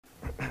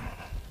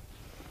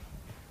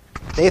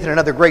Nathan,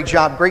 another great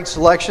job, great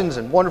selections,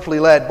 and wonderfully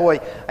led. Boy,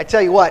 I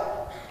tell you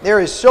what, there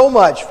is so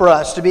much for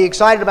us to be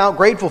excited about,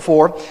 grateful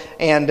for,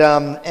 and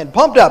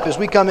pumped up as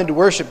we come into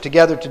worship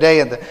together today.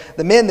 And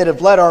the men that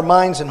have led our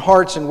minds and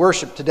hearts in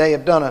worship today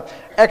have done an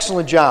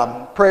excellent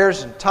job.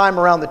 Prayers and time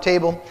around the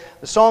table,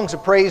 the songs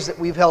of praise that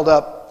we've held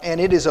up, and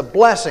it is a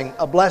blessing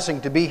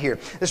to be here.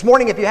 This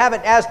morning, if you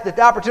haven't asked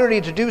the opportunity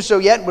to do so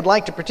yet and would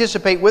like to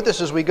participate with us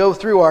as we go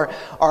through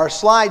our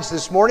slides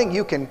this morning,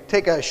 you can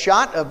take a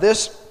shot of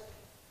this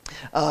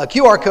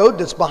QR code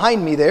that's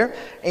behind me there.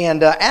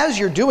 And as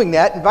you're doing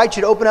that, I invite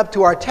you to open up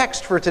to our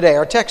text for today.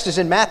 Our text is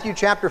in Matthew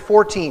chapter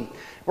 14.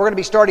 We're going to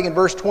be starting in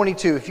verse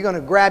 22. If you're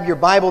going to grab your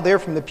Bible there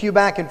from the pew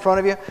back in front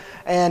of you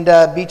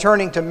and be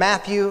turning to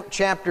Matthew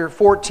chapter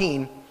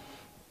 14,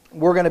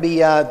 we're going to be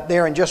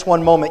there in just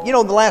one moment. You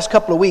know, the last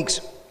couple of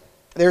weeks,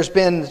 there's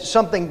been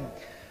something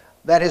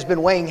that has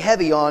been weighing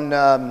heavy on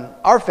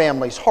our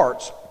family's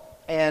hearts.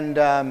 And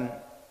I'm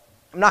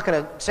not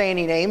going to say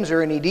any names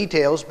or any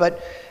details,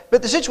 but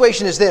the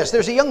situation is this.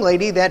 There's a young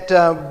lady that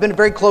been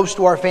very close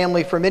to our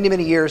family for many,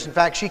 many years. In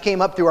fact, she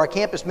came up through our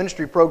campus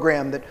ministry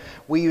program that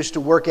we used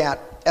to work at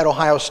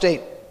Ohio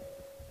State.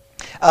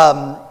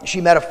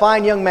 She met a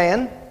fine young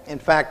man. In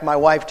fact, my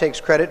wife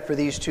takes credit for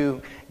these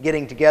two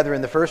getting together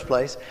in the first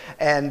place.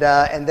 And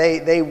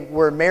they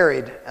were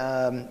married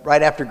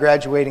right after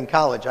graduating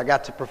college. I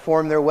got to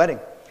perform their wedding.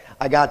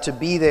 I got to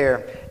be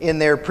there in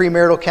their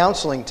premarital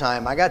counseling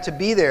time. I got to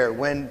be there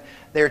when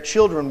their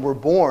children were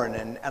born,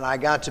 and I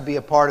got to be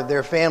a part of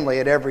their family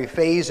at every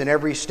phase and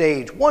every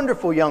stage.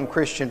 Wonderful young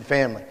Christian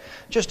family.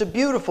 Just a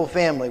beautiful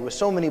family with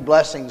so many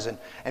blessings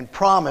and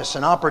promise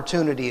and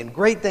opportunity and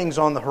great things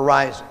on the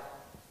horizon.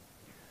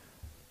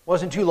 It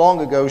wasn't too long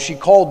ago, she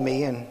called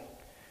me and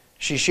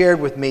she shared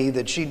with me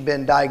that she'd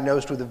been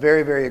diagnosed with a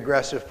very, very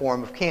aggressive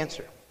form of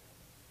cancer.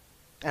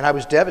 And I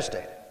was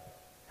devastated.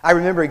 I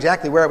remember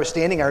exactly where I was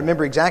standing. I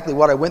remember exactly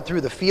what I went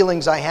through, the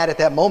feelings I had at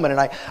that moment.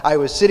 And I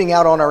was sitting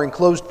out on our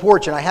enclosed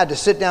porch, and I had to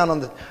sit down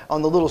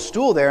on the little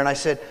stool there. And I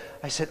said,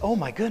 "Oh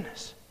my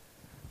goodness,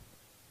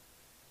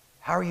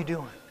 how are you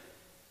doing?"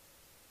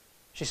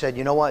 She said,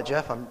 "You know what,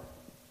 Jeff? I'm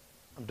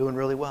doing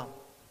really well.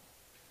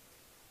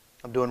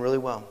 I'm doing really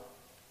well."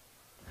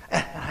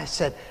 And I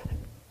said,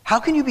 "How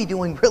can you be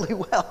doing really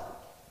well?"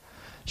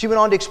 She went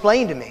on to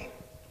explain to me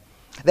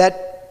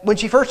that when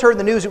she first heard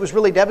the news, it was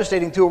really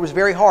devastating to her. It was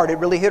very hard. It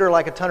really hit her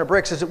like a ton of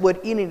bricks, as it would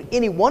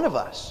any one of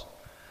us.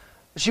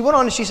 She went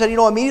on and she said,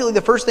 immediately the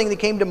first thing that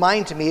came to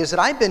mind to me is that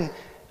I've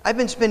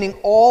been spending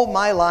all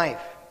my life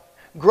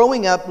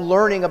growing up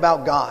learning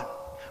about God,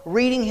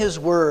 reading His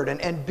Word,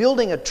 and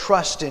building a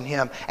trust in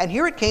Him. And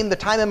here it came, the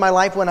time in my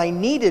life when I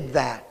needed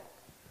that.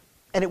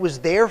 And it was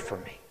there for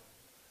me.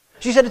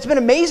 She said, it's been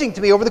amazing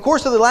to me over the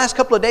course of the last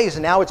couple of days,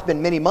 and now it's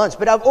been many months,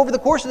 but over the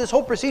course of this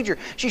whole procedure,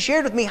 she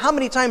shared with me how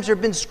many times there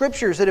have been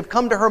scriptures that have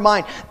come to her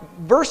mind,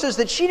 verses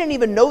that she didn't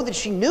even know that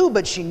she knew,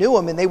 but she knew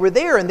them, and they were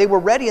there, and they were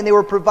ready, and they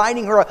were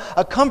providing her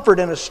a comfort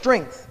and a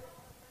strength.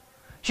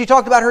 She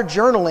talked about her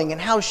journaling and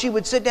how she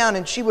would sit down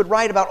and she would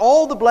write about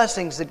all the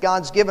blessings that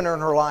God's given her in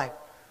her life.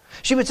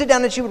 She would sit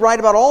down and she would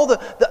write about all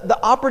the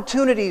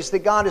opportunities that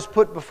God has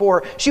put before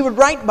her. She would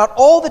write about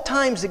all the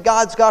times that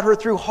God's got her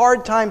through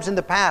hard times in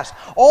the past.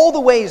 All the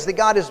ways that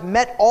God has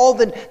met all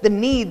the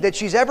need that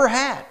she's ever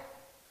had.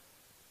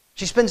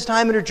 She spends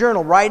time in her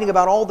journal writing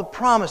about all the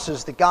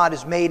promises that God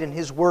has made in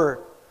His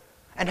Word.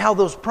 And how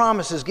those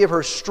promises give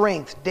her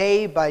strength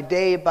day by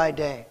day by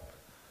day.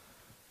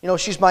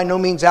 She's by no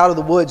means out of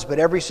the woods, but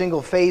every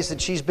single phase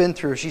that she's been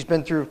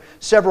through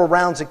several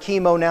rounds of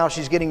chemo now.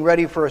 She's getting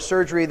ready for a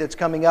surgery that's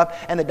coming up,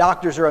 and the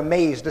doctors are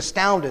amazed,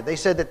 astounded. They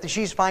said that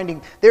she's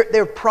finding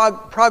their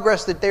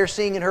progress that they're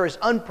seeing in her is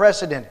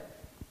unprecedented.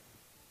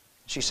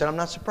 She said, I'm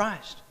not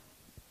surprised.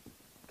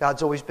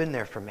 God's always been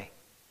there for me.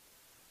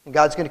 And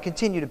God's going to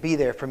continue to be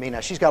there for me. Now,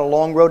 she's got a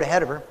long road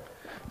ahead of her.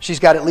 She's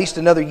got at least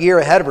another year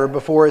ahead of her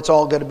before it's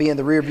all going to be in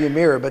the rearview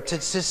mirror. But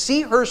to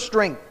see her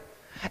strength,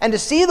 and to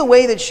see the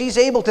way that she's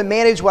able to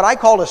manage what I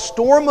call a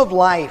storm of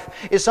life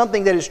is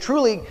something that is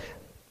truly,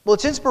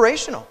 it's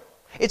inspirational.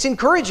 It's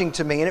encouraging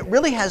to me, and it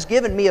really has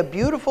given me a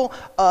beautiful,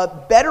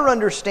 better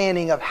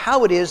understanding of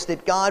how it is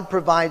that God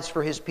provides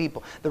for His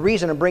people. The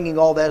reason I'm bringing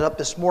all that up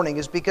this morning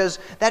is because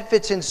that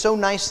fits in so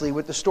nicely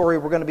with the story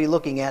we're going to be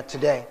looking at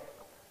today.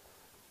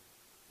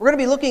 We're going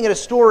to be looking at a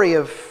story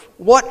of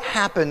what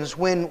happens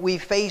when we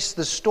face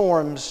the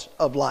storms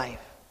of life.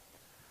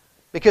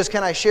 Because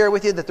can I share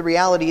with you that the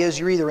reality is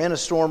you're either in a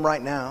storm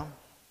right now,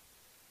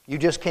 you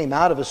just came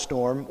out of a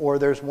storm, or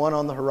there's one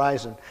on the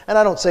horizon. And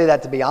I don't say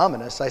that to be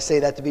ominous. I say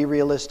that to be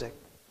realistic.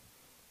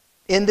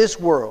 In this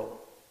world,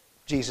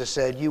 Jesus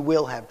said, you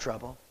will have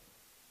trouble.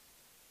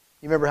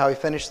 You remember how He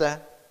finished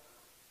that?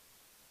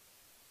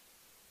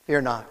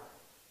 Fear not.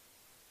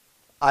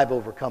 I've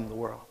overcome the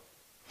world.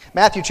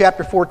 Matthew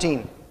chapter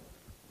 14.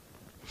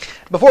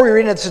 Before we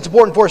read it, it's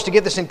important for us to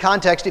get this in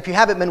context. If you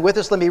haven't been with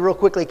us, let me real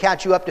quickly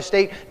catch you up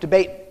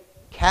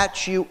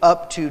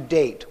to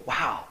date.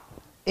 Wow.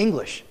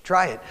 English.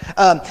 Try it.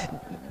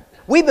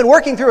 We've been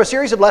working through a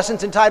series of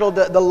lessons entitled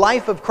The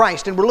Life of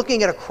Christ, and we're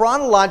looking at a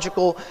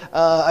chronological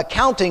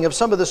accounting of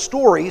some of the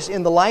stories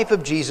in the life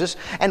of Jesus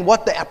and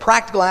what the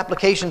practical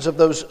applications of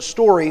those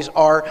stories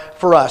are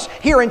for us.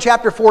 Here in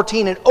chapter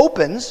 14, it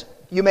opens,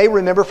 you may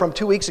remember from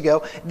 2 weeks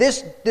ago,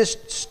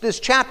 this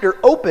chapter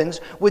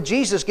opens with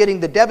Jesus getting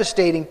the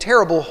devastating,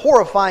 terrible,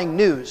 horrifying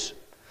news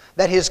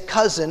that his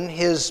cousin,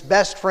 his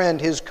best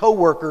friend, his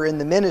co-worker in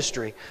the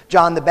ministry,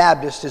 John the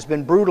Baptist, has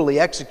been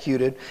brutally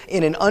executed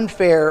in an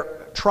unfair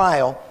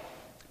trial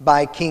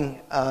by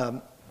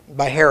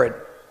Herod.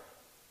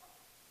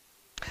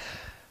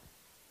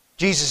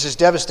 Jesus is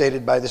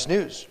devastated by this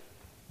news.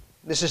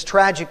 This is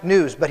tragic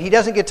news, but he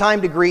doesn't get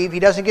time to grieve. He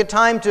doesn't get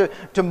time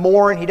to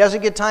mourn. He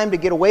doesn't get time to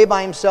get away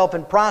by himself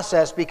and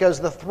process,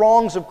 because the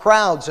throngs of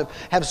crowds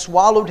have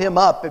swallowed him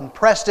up and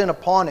pressed in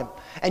upon him.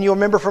 And you'll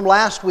remember from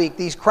last week,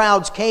 these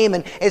crowds came,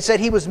 and it said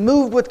he was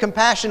moved with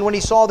compassion when he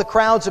saw the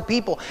crowds of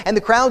people. And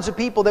the crowds of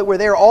people that were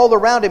there all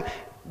around him,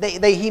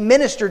 he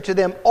ministered to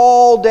them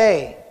all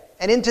day.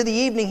 And into the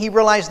evening, he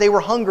realized they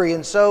were hungry.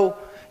 And so,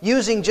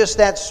 using just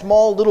that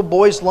small little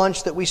boy's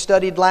lunch that we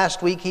studied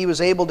last week, he was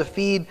able to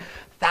feed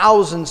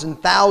thousands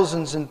and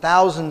thousands and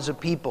thousands of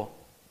people.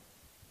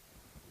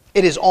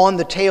 It is on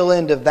the tail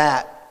end of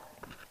that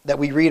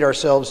we read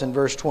ourselves in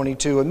verse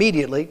 22.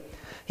 Immediately,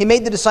 he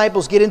made the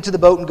disciples get into the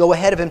boat and go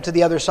ahead of him to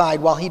the other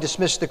side while he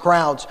dismissed the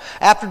crowds.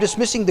 After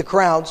dismissing the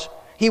crowds,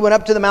 he went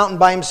up to the mountain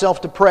by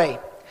himself to pray.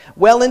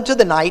 Well into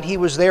the night, he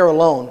was there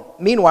alone.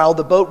 Meanwhile,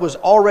 the boat was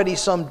already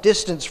some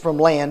distance from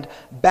land,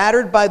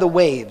 battered by the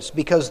waves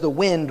because the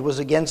wind was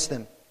against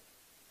them.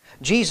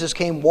 Jesus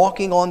came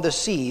walking on the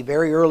sea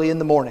very early in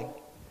the morning.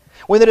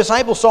 When the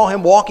disciples saw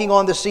him walking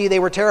on the sea, they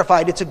were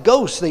terrified. "It's a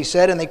ghost," they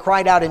said, and they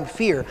cried out in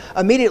fear.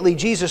 Immediately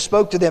Jesus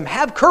spoke to them.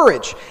 "Have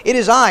courage, it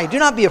is I, do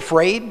not be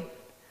afraid."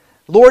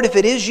 "Lord, if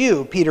it is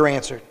you," Peter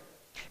answered,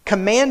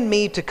 "command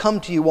me to come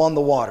to you on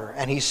the water."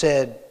 And he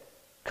said,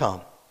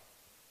 "Come."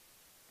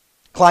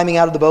 Climbing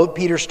out of the boat,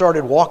 Peter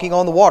started walking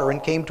on the water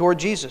and came toward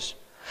Jesus.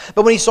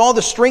 But when he saw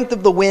the strength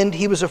of the wind,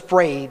 he was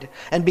afraid,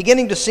 and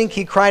beginning to sink,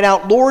 he cried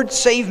out, "Lord,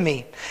 save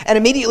me." And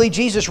immediately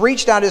Jesus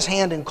reached out his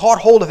hand and caught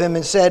hold of him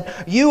and said,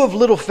 "You of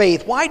little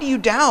faith, why do you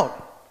doubt?"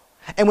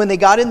 And when they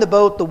got in the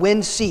boat, the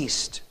wind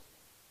ceased.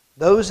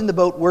 Those in the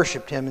boat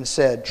worshipped him and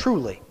said,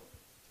 "Truly,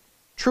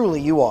 truly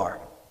you are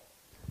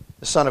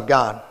the Son of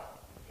God."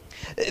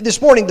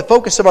 This morning, the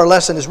focus of our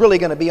lesson is really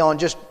going to be on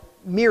just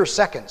mere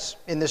seconds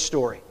in this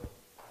story.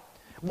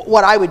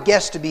 What I would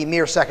guess to be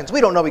mere seconds. We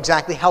don't know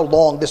exactly how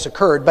long this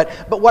occurred, but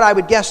what I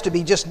would guess to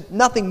be just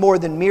nothing more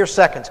than mere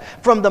seconds.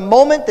 From the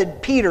moment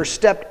that Peter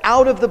stepped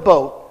out of the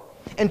boat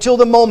until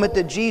the moment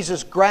that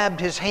Jesus grabbed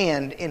his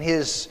hand in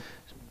his,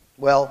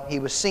 he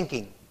was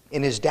sinking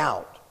in his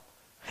doubt.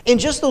 In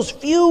just those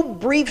few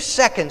brief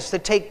seconds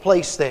that take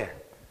place there,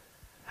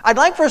 I'd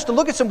like for us to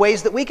look at some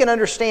ways that we can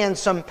understand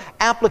some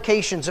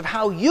applications of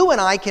how you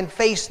and I can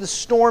face the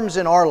storms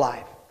in our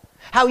life.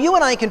 How you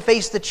and I can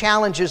face the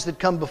challenges that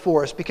come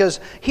before us. Because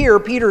here,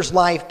 Peter's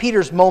life,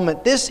 Peter's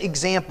moment, this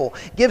example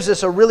gives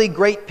us a really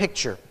great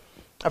picture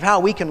of how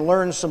we can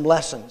learn some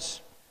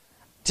lessons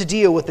to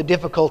deal with the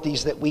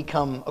difficulties that we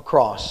come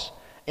across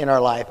in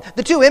our life.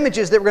 The two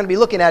images that we're going to be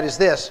looking at is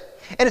this,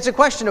 and it's a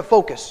question of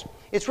focus.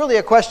 It's really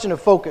a question of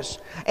focus.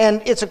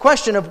 And it's a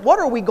question of what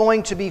are we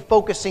going to be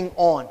focusing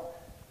on?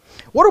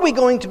 What are we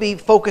going to be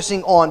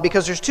focusing on?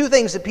 Because there's two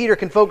things that Peter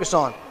can focus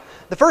on.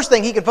 The first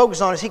thing he can focus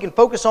on is he can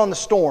focus on the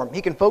storm.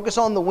 He can focus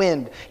on the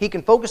wind. He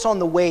can focus on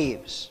the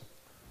waves.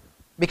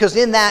 Because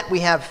in that we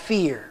have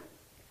fear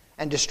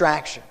and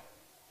distraction.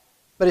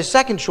 But his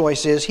second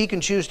choice is he can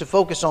choose to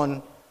focus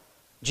on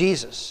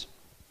Jesus.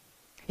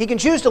 He can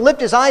choose to lift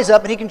his eyes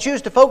up and he can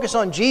choose to focus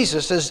on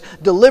Jesus as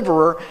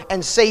deliverer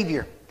and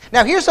Savior.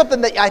 Now here's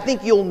something that I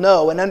think you'll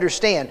know and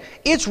understand.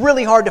 It's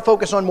really hard to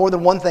focus on more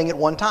than one thing at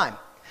one time.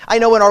 I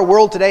know in our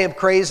world today of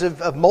craze of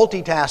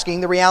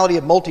multitasking, the reality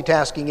of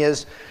multitasking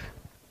is,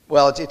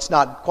 it's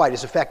not quite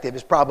as effective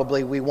as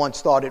probably we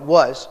once thought it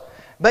was.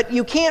 But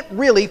you can't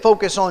really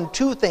focus on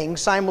two things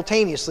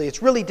simultaneously.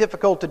 It's really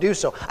difficult to do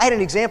so. I had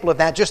an example of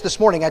that just this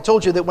morning. I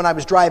told you that when I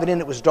was driving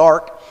in, it was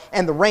dark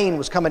and the rain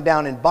was coming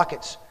down in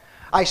buckets.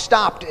 I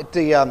stopped at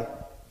the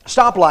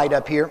stoplight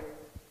up here.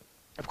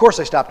 Of course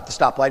I stopped at the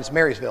stoplight. It's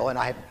Marysville, and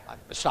I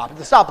stopped at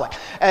the stoplight.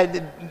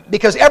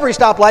 Because every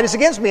stoplight is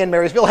against me in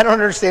Marysville. I don't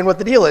understand what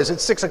the deal is.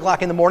 It's 6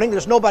 o'clock in the morning.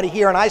 There's nobody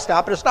here, and I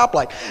stop at a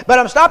stoplight. But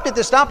I'm stopped at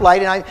this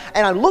stoplight,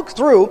 and I look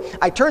through.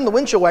 I turn the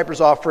windshield wipers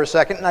off for a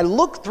second, and I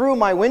look through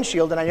my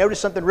windshield, and I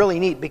notice something really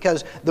neat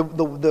because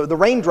the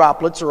rain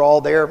droplets are all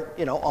there,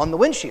 on the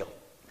windshield.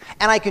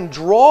 And I can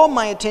draw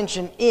my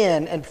attention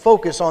in and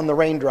focus on the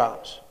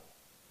raindrops.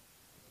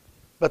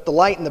 But the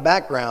light in the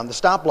background, the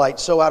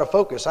stoplight's so out of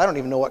focus, I don't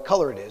even know what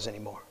color it is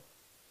anymore.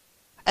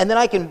 And then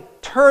I can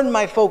turn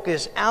my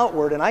focus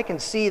outward and I can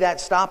see that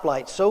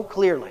stoplight so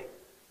clearly.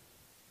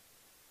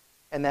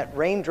 And that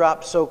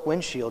raindrop-soaked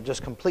windshield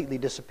just completely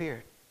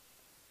disappeared.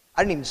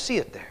 I didn't even see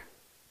it there.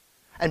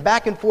 And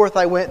back and forth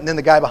I went, and then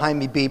the guy behind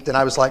me beeped, and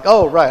I was like,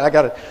 oh, right, I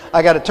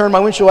got to turn my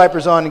windshield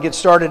wipers on and get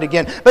started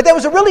again. But that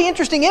was a really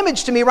interesting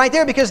image to me right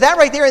there, because that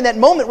right there in that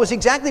moment was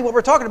exactly what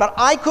we're talking about.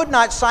 I could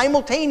not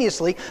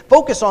simultaneously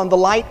focus on the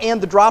light and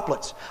the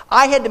droplets.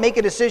 I had to make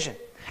a decision.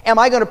 Am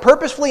I going to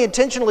purposefully,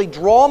 intentionally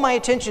draw my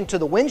attention to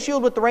the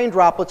windshield with the rain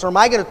droplets, or am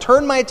I going to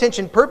turn my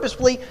attention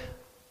purposefully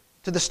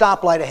to the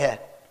stoplight ahead?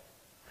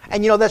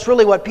 And that's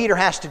really what Peter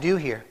has to do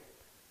here.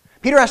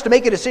 Peter has to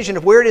make a decision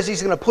of where it is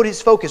he's going to put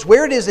his focus,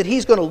 where it is that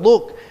he's going to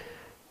look,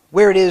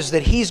 where it is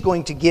that he's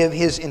going to give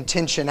his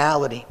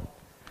intentionality.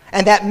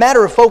 And that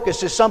matter of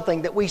focus is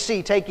something that we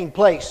see taking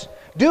place.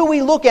 Do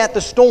we look at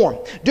the storm?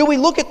 Do we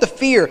look at the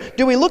fear?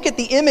 Do we look at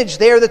the image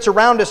there that's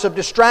around us of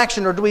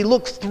distraction? Or do we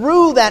look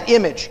through that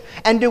image?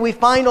 And do we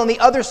find on the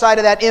other side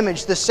of that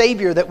image the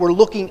Savior that we're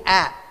looking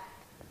at?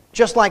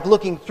 Just like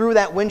looking through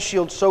that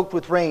windshield soaked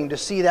with rain to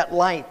see that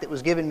light that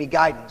was giving me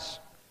guidance.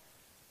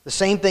 The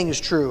same thing is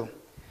true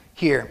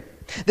here.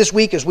 This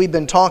week, as we've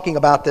been talking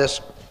about this,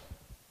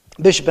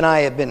 Bishop and I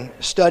have been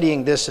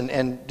studying this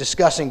and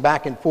discussing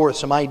back and forth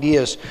some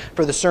ideas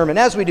for the sermon,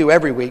 as we do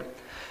every week.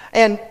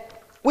 And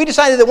we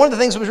decided that one of the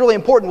things that was really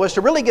important was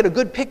to really get a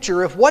good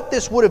picture of what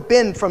this would have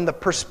been from the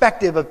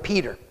perspective of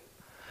Peter.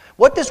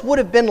 What this would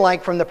have been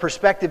like from the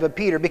perspective of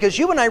Peter. Because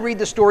you and I read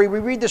the story, we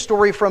read the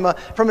story from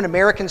an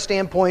American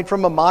standpoint,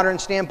 from a modern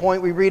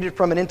standpoint. We read it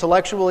from an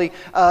intellectually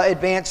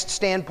advanced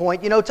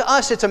standpoint. To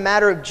us it's a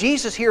matter of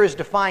Jesus here is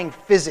defying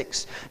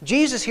physics.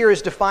 Jesus here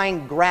is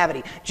defying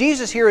gravity.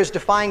 Jesus here is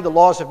defying the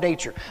laws of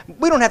nature.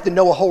 We don't have to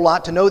know a whole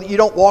lot to know that you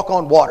don't walk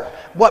on water.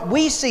 What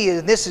we see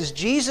in this is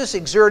Jesus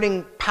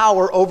exerting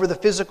power over the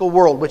physical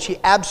world, which he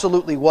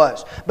absolutely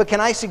was. But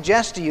can I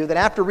suggest to you that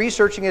after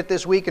researching it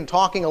this week and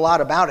talking a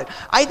lot about it,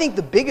 I think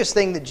the biggest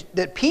thing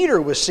that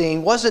Peter was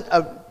seeing wasn't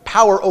a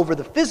power over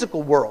the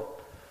physical world,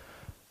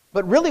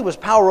 but really was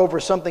power over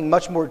something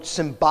much more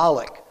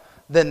symbolic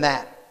than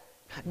that.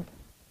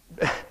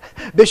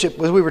 Bishop,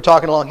 as we were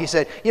talking along, he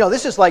said,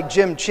 this is like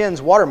Jim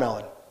Chin's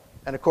watermelon.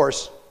 And of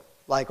course,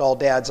 like all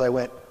dads, I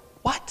went,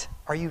 what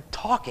are you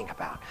talking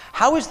about?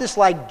 How is this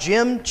like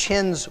Jim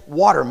Chin's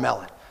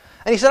watermelon?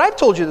 And he said, I've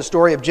told you the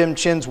story of Jim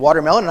Chin's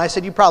watermelon. And I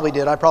said, you probably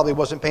did. I probably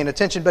wasn't paying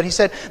attention. But he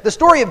said, the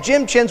story of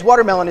Jim Chin's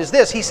watermelon is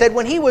this. He said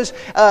when he was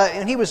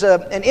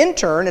an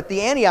intern at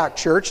the Antioch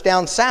church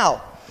down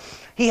south,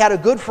 he had a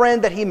good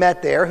friend that he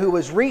met there who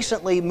was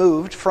recently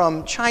moved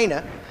from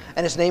China.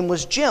 And his name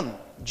was Jim.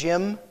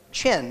 Jim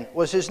Chin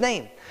was his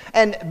name.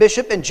 And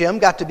Bishop and Jim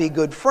got to be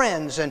good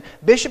friends. And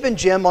Bishop and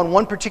Jim on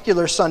one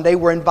particular Sunday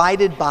were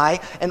invited by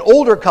an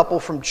older couple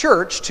from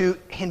church to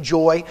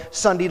enjoy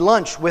Sunday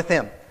lunch with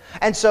him.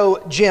 And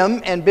so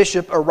Jim and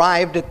Bishop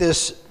arrived at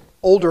this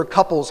older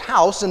couple's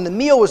house, and the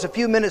meal was a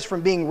few minutes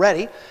from being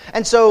ready.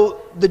 And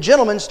so the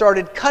gentleman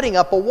started cutting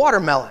up a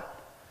watermelon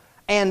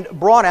and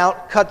brought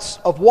out cuts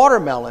of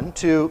watermelon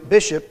to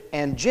Bishop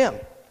and Jim.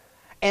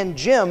 And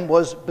Jim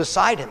was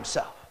beside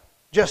himself,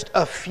 just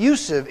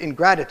effusive in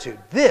gratitude.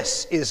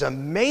 This is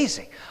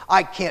amazing.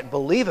 I can't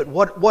believe it.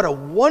 What a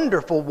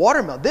wonderful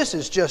watermelon. This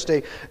is just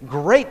a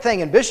great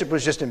thing. And Bishop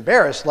was just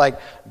embarrassed, like,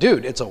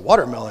 dude, it's a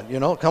watermelon,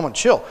 come on,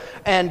 chill.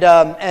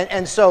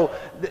 And so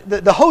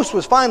the host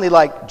was finally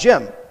like,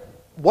 Jim,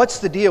 what's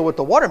the deal with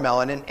the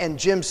watermelon? And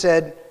Jim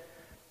said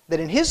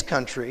that in his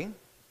country,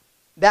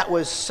 that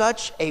was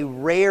such a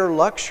rare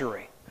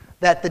luxury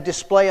that the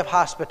display of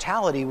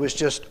hospitality was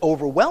just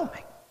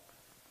overwhelming.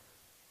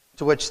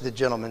 To which the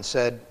gentleman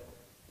said,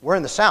 we're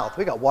in the South.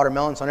 We got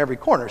watermelons on every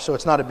corner, so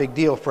it's not a big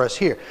deal for us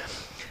here.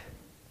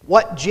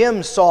 What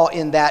Jim saw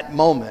in that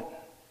moment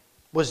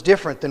was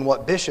different than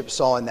what Bishop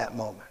saw in that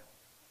moment,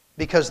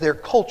 because their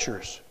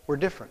cultures were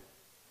different.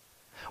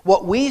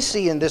 What we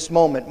see in this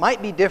moment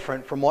might be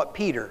different from what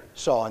Peter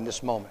saw in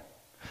this moment.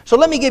 So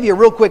let me give you a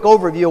real quick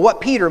overview of what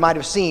Peter might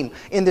have seen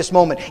in this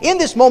moment. In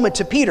this moment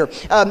to Peter,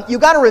 you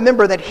got to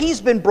remember that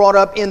he's been brought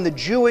up in the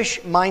Jewish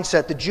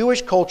mindset, the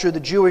Jewish culture, the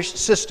Jewish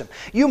system.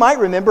 You might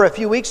remember a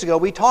few weeks ago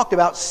we talked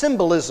about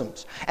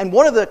symbolisms. And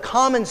one of the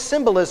common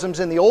symbolisms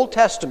in the Old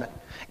Testament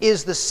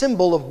is the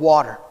symbol of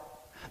water.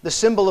 The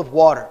symbol of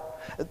water.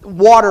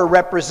 Water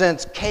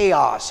represents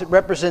chaos. It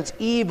represents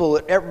evil.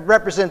 It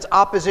represents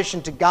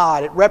opposition to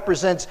God. It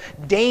represents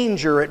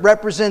danger. It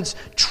represents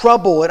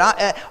trouble.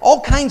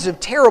 All kinds of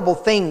terrible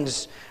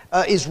things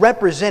is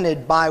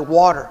represented by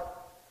water.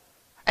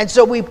 And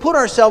so we put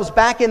ourselves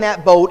back in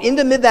that boat, in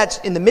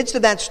the midst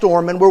of that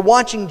storm, and we're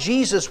watching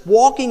Jesus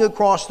walking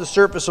across the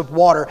surface of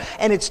water.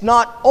 And it's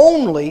not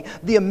only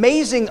the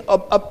amazing,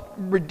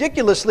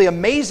 ridiculously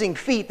amazing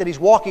feat that he's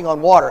walking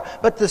on water,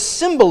 but the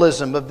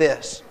symbolism of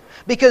this.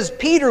 Because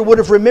Peter would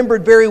have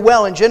remembered very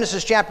well in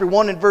Genesis chapter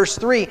 1 and verse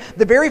 3,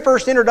 the very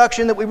first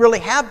introduction that we really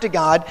have to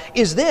God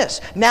is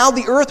this. Now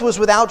the earth was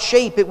without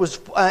shape, it was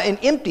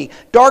empty.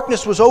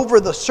 Darkness was over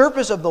the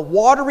surface of the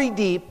watery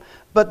deep,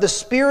 but the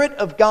Spirit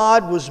of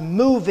God was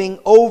moving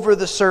over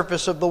the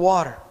surface of the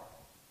water.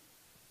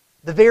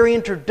 The very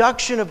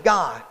introduction of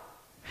God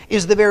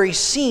is the very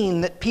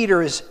scene that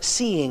Peter is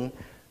seeing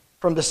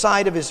from the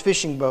side of his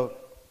fishing boat.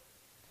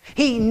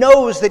 He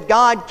knows that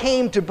God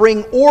came to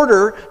bring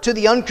order to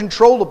the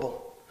uncontrollable.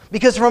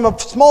 Because from a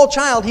small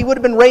child, he would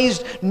have been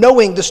raised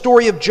knowing the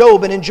story of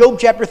Job. And in Job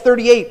chapter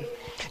 38,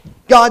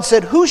 God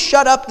said, "Who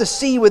shut up the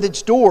sea with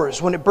its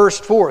doors when it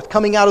burst forth,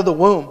 coming out of the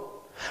womb?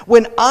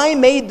 When I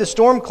made the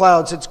storm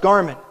clouds its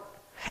garment,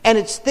 and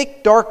its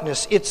thick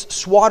darkness its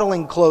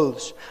swaddling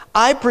clothes.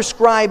 I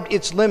prescribed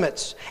its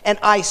limits, and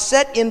I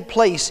set in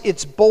place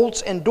its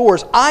bolts and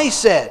doors. I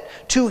said,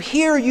 to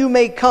here you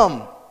may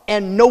come,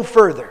 and no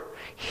further.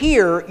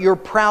 Here your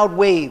proud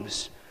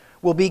waves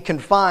will be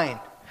confined."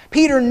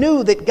 Peter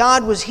knew that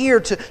God was here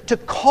to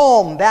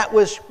calm that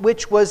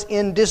which was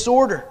in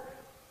disorder.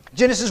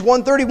 Genesis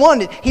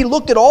 1:31, he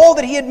looked at all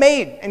that he had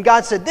made, and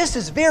God said, "This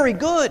is very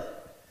good.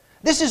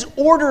 This is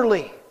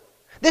orderly.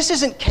 This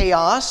isn't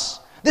chaos.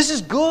 This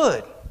is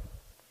good."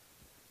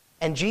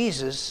 And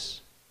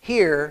Jesus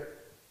here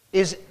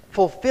is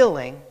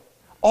fulfilling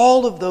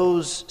all of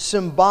those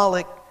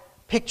symbolic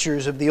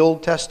pictures of the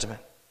Old Testament.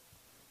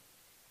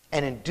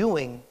 And in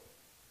doing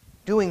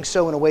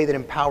so in a way that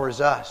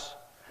empowers us.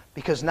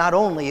 Because not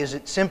only is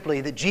it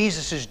simply that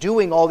Jesus is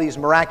doing all these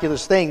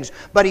miraculous things,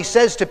 but he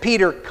says to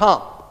Peter,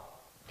 "Come.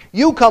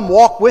 You come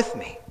walk with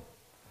me."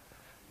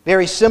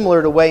 Very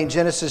similar to the way in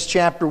Genesis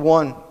chapter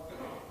 1,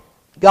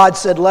 God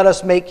said, "Let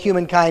us make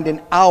humankind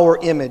in our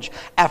image,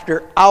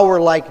 after our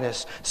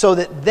likeness, so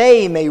that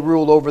they may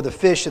rule over the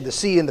fish of the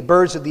sea and the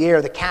birds of the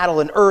air, the cattle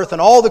and earth,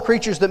 and all the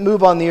creatures that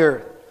move on the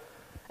earth."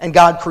 And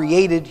God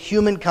created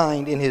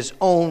humankind in his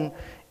own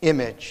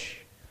image.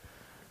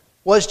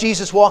 Was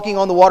Jesus walking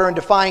on the water and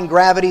defying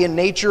gravity and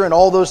nature and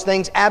all those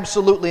things?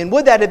 Absolutely. And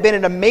would that have been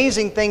an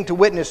amazing thing to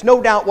witness?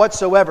 No doubt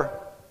whatsoever.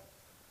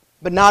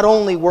 But not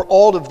only were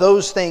all of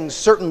those things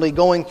certainly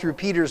going through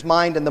Peter's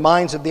mind and the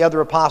minds of the other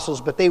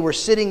apostles, but they were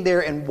sitting there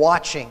and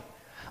watching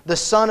the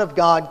Son of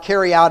God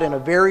carry out in a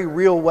very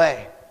real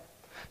way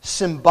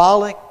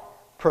symbolic,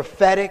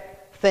 prophetic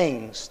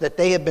things that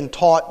they had been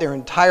taught their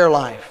entire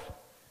life.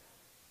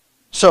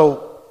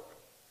 So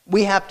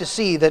we have to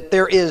see that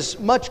there is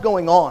much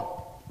going on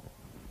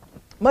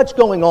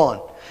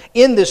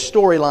in this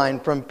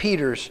storyline from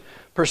Peter's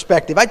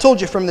perspective. I told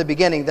you from the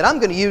beginning that I'm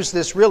going to use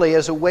this really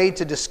as a way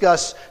to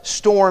discuss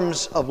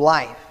storms of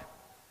life.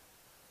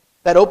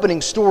 That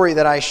opening story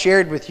that I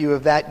shared with you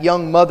of that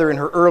young mother in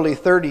her early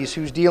 30s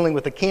who's dealing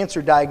with a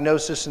cancer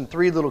diagnosis and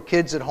 3 little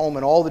kids at home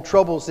and all the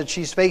troubles that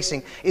she's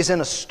facing is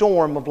in a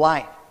storm of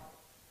life.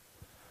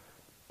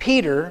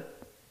 Peter,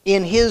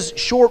 in his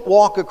short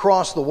walk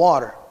across the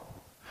water,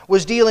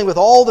 was dealing with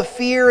all the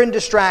fear and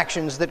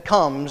distractions that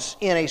comes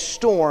in a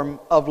storm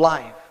of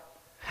life.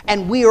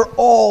 And we are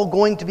all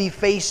going to be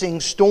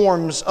facing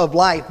storms of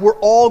life. We're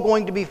all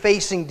going to be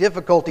facing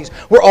difficulties.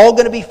 We're all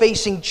going to be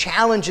facing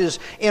challenges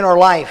in our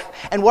life.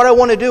 And what I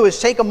want to do is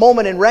take a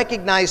moment and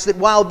recognize that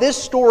while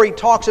this story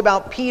talks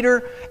about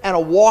Peter and a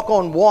walk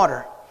on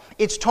water,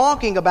 it's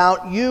talking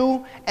about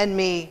you and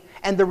me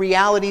and the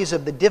realities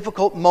of the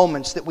difficult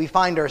moments that we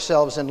find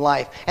ourselves in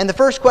life. And the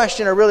first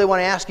question I really want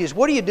to ask you is,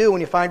 what do you do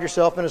when you find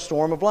yourself in a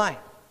storm of life?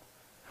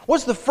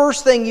 What's the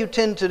first thing you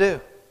tend to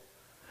do?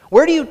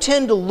 Where do you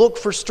tend to look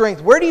for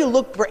strength? Where do you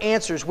look for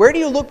answers? Where do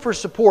you look for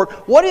support?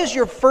 What is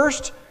your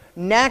first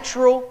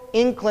natural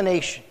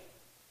inclination?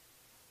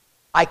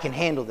 I can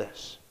handle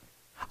this.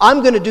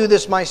 I'm going to do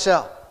this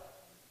myself.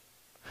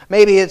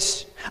 Maybe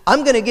it's,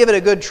 I'm going to give it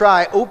a good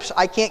try. Oops,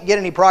 I can't get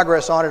any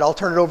progress on it. I'll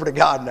turn it over to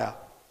God now.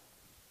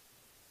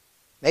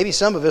 Maybe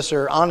some of us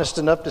are honest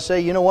enough to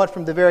say, you know what,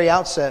 from the very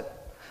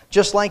outset,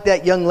 just like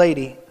that young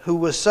lady who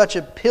was such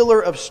a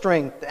pillar of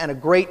strength and a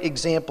great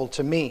example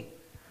to me,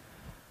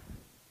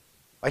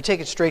 I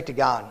take it straight to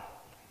God.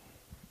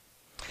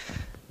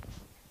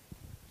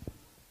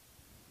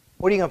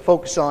 What are you going to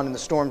focus on in the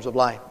storms of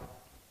life?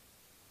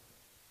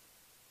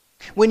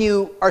 When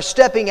you are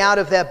stepping out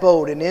of that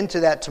boat and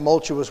into that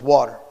tumultuous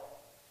water,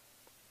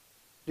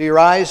 do your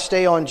eyes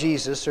stay on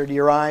Jesus or do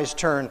your eyes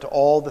turn to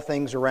all the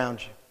things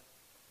around you?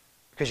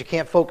 Because you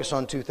can't focus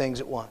on 2 things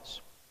at once.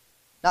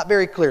 Not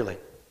very clearly.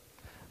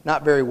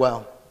 Not very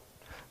well.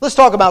 Let's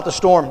talk about the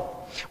storm.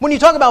 When you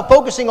talk about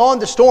focusing on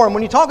the storm,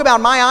 when you talk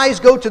about my eyes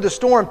go to the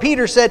storm,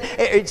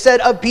 it said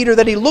of Peter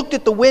that he looked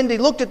at the wind, he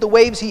looked at the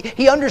waves,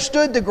 he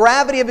understood the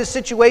gravity of his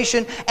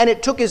situation, and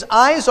it took his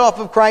eyes off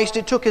of Christ,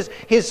 it took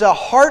his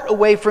heart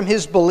away from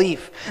his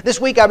belief.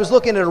 This week I was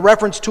looking at a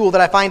reference tool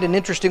that I find an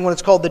interesting one.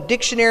 It's called the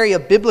Dictionary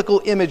of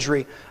Biblical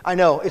Imagery. I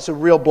know, it's a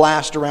real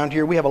blast around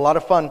here. We have a lot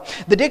of fun.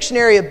 The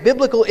Dictionary of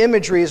Biblical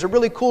Imagery is a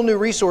really cool new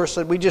resource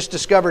that we just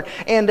discovered,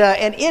 and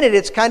in it,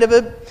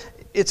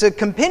 it's a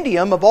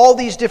compendium of all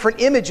these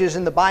different images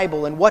in the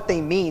Bible and what they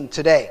mean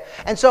today.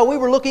 And so we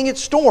were looking at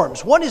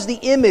storms. What is the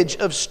image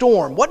of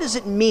storm? What does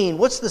it mean?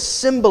 What's the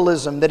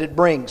symbolism that it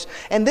brings?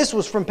 And this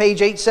was from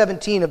page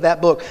 817 of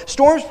that book.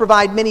 Storms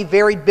provide many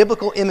varied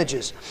biblical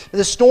images.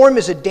 The storm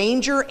is a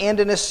danger and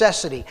a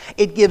necessity.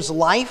 It gives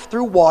life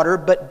through water,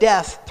 but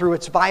death through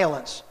its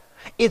violence.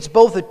 It's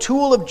both a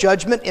tool of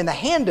judgment in the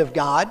hand of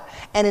God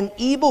and an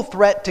evil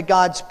threat to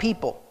God's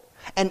people.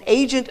 An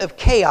agent of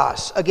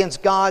chaos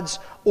against God's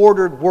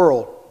ordered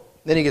world.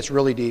 Then he gets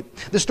really deep.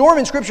 The storm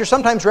in Scripture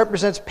sometimes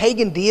represents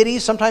pagan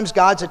deities, sometimes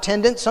God's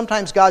attendant,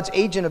 sometimes God's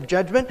agent of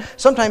judgment,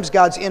 sometimes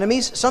God's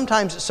enemies,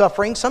 sometimes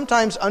suffering,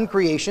 sometimes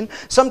uncreation,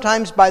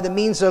 sometimes by the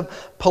means of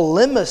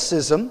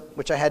polemicism,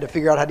 which I had to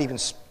figure out how to even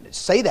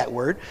say that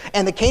word,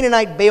 and the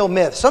Canaanite Baal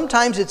myth.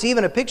 Sometimes it's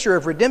even a picture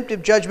of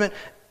redemptive judgment.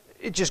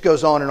 It just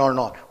goes on and on and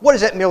on. What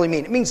does that merely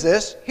mean? It means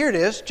this. Here it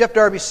is. Jeff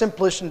Darby's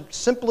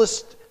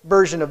simplest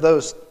version of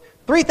those.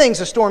 3 things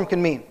a storm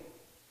can mean.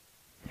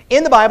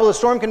 In the Bible, a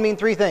storm can mean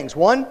 3 things.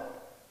 1,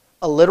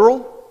 a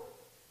literal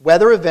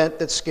weather event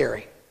that's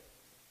scary.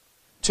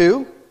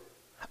 2,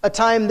 a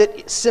time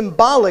that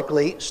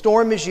symbolically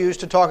storm is used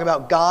to talk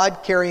about God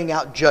carrying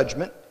out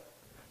judgment.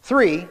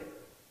 3,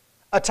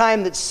 a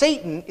time that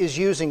Satan is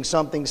using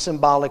something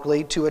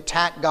symbolically to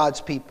attack God's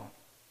people.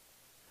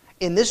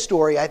 In this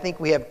story, I think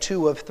we have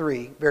 2 of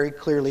 3 very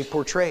clearly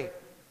portrayed.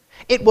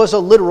 It was a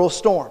literal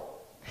storm.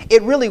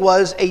 It really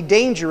was a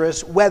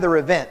dangerous weather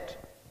event.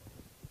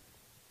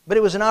 But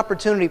it was an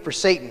opportunity for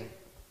Satan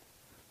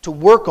to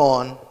work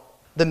on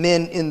the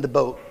men in the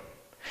boat.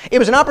 It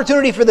was an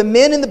opportunity for the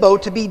men in the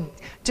boat to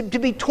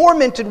be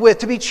tormented with,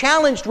 to be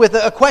challenged with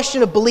a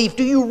question of belief.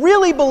 Do you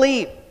really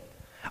believe?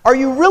 Are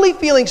you really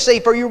feeling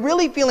safe? Are you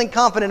really feeling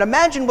confident?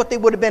 Imagine what they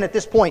would have been at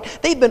this point.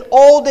 They've been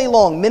all day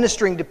long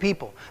ministering to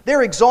people.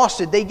 They're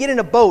exhausted. They get in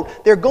a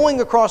boat. They're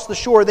going across the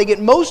shore. They get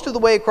most of the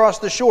way across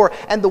the shore,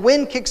 and the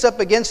wind kicks up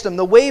against them.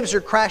 The waves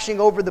are crashing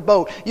over the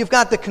boat. You've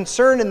got the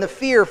concern and the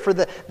fear for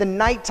the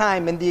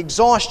nighttime and the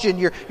exhaustion.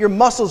 Your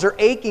muscles are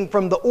aching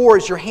from the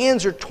oars. Your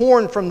hands are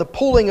torn from the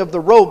pulling of the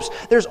ropes.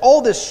 There's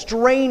all this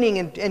straining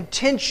and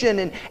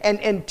tension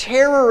and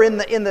terror in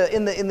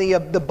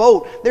the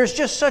boat. There's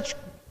just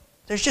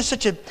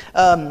such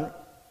a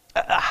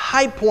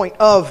high point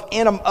of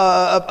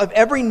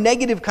every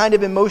negative kind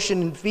of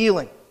emotion and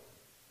feeling.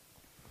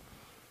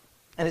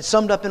 And it's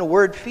summed up in a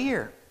word,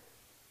 fear.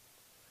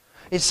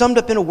 It's summed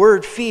up in a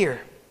word, fear.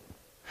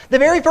 The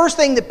very first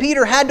thing that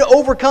Peter had to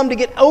overcome to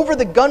get over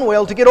the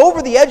gunwale, to get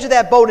over the edge of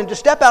that boat and to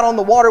step out on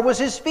the water was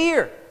his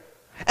fear.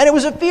 And it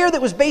was a fear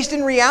that was based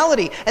in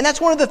reality. And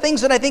that's one of the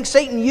things that I think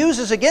Satan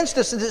uses against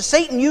us, is that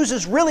Satan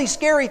uses really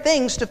scary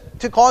things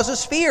to cause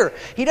us fear.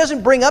 He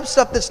doesn't bring up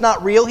stuff that's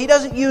not real. He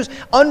doesn't use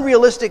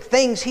unrealistic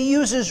things. He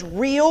uses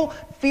real,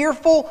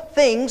 fearful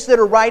things that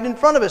are right in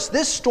front of us.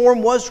 This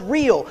storm was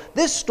real.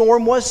 This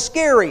storm was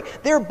scary.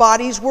 Their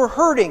bodies were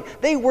hurting.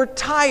 They were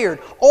tired.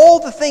 All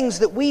the things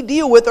that we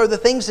deal with are the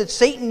things that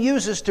Satan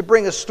uses to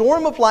bring a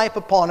storm of life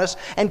upon us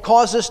and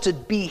cause us to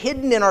be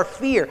hidden in our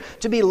fear,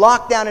 to be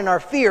locked down in our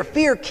fear.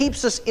 Fear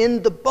keeps us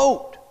in the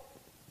boat.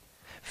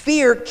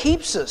 Fear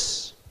keeps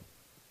us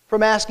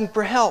from asking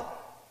for help.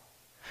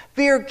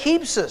 Fear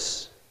keeps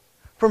us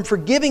from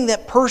forgiving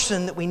that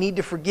person that we need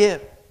to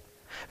forgive.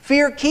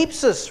 Fear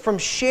keeps us from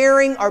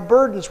sharing our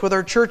burdens with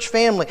our church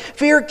family.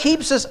 Fear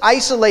keeps us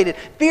isolated.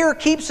 Fear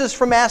keeps us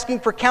from asking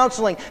for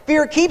counseling.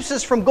 Fear keeps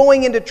us from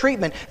going into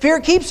treatment.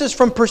 Fear keeps us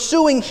from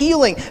pursuing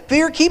healing.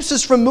 Fear keeps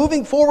us from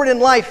moving forward in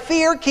life.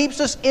 Fear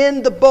keeps us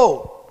in the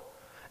boat.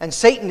 And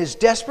Satan is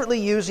desperately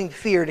using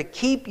fear to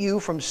keep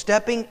you from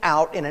stepping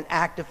out in an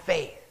act of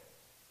faith.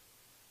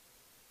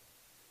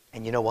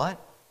 And you know what?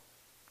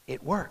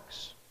 It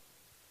works.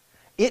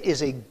 It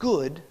is a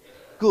good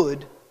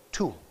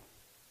tool.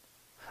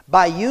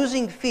 By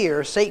using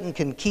fear, Satan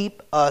can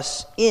keep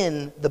us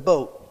in the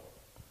boat.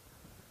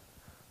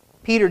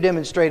 Peter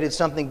demonstrated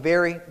something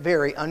very,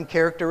 very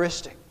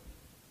uncharacteristic.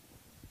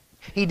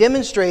 He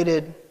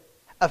demonstrated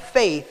a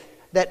faith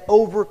that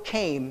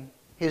overcame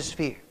his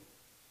fear.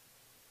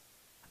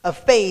 A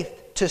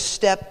faith to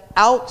step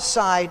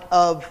outside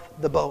of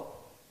the boat.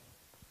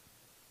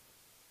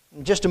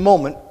 In just a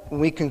moment,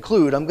 when we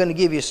conclude, I'm going to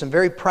give you some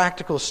very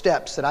practical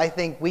steps that I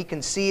think we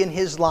can see in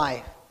his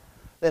life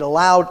that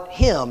allowed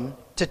him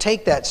to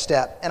take that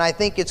step. And I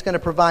think it's going to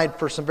provide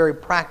for some very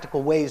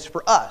practical ways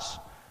for us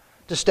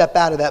to step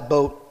out of that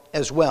boat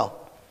as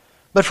well.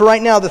 But for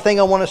right now, the thing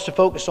I want us to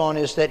focus on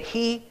is that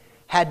he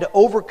had to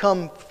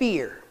overcome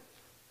fear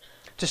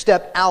to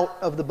step out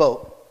of the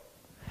boat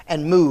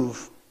and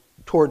move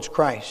towards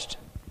Christ.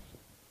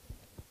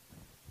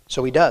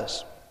 So he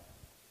does.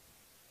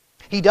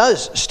 He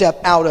does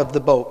step out of the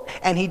boat,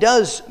 and he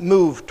does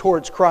move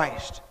towards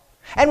Christ.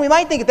 And we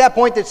might think at that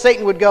point that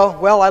Satan would go,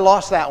 well, I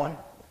lost that one.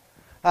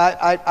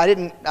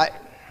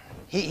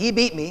 He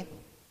beat me.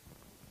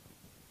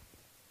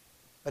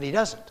 But he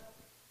doesn't.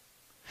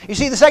 You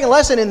see, the second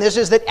lesson in this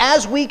is that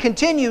as we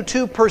continue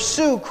to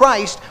pursue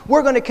Christ,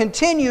 we're going to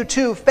continue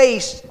to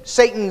face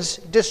Satan's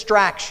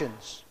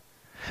distractions.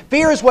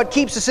 Fear is what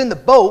keeps us in the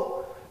boat.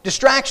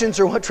 Distractions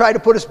are what try to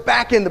put us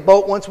back in the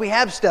boat once we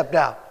have stepped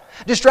out.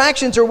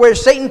 Distractions are where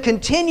Satan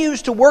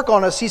continues to work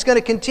on us. He's going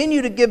to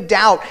continue to give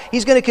doubt.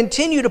 He's going to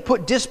continue to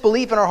put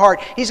disbelief in our heart.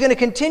 He's going to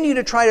continue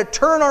to try to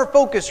turn our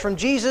focus from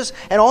Jesus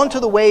and onto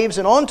the waves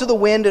and onto the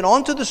wind and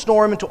onto the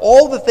storm and to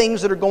all the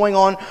things that are going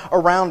on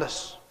around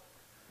us.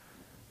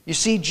 You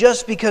see,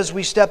 just because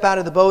we step out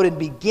of the boat and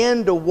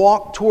begin to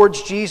walk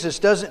towards Jesus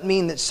doesn't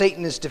mean that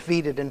Satan is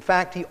defeated. In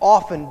fact, he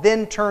often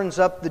then turns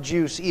up the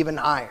juice even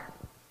higher.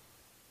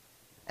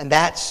 And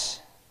that's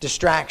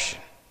distraction.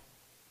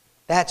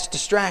 That's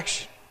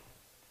distraction.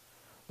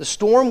 The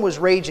storm was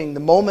raging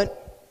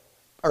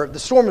the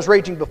storm was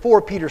raging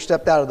before Peter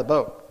stepped out of the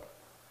boat.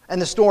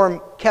 And the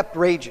storm kept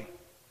raging.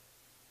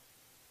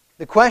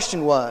 The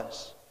question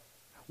was,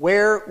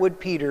 where would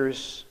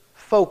Peter's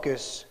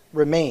focus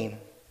remain?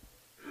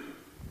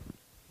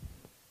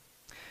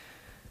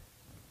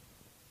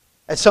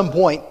 At some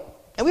point,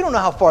 and we don't know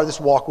how far this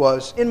walk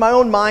was. In my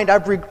own mind,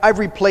 I've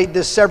replayed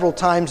this several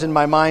times in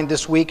my mind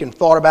this week and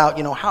thought about,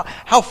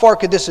 how far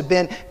could this have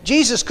been?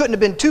 Jesus couldn't have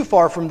been too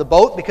far from the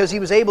boat because he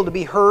was able to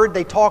be heard.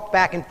 They talked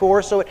back and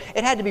forth, so it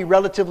had to be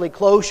relatively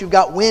close. You've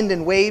got wind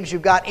and waves,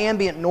 you've got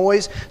ambient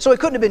noise, so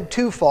it couldn't have been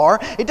too far.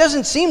 It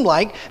doesn't seem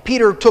like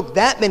Peter took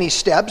that many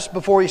steps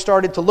before he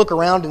started to look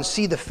around and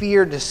see the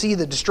fear, to see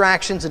the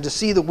distractions, and to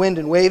see the wind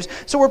and waves.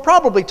 So we're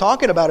probably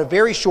talking about a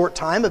very short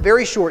time, a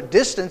very short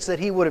distance that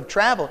he would have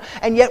traveled.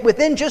 And yet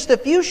within just a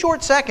few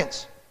short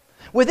seconds,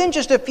 within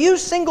just a few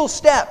single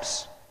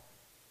steps,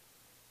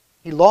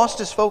 he lost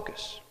his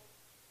focus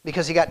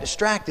because he got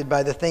distracted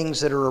by the things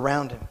that are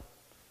around him.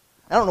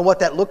 I don't know what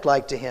that looked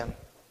like to him.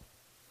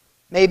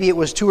 Maybe it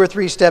was 2 or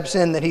 3 steps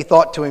in that he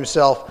thought to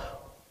himself,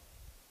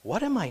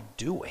 what am I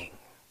doing?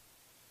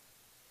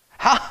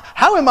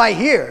 How am I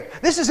here?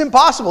 This is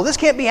impossible. This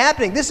can't be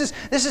happening. This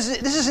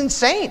is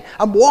insane.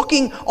 I'm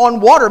walking on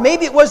water.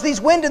 Maybe it was these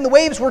wind and the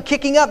waves were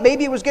kicking up.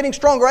 Maybe it was getting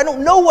stronger. I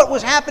don't know what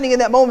was happening in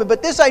that moment,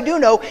 but this I do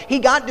know, he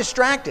got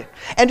distracted.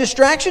 And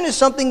distraction is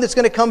something that's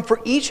going to come for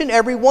each and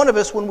every one of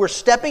us when we're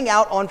stepping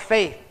out on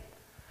faith.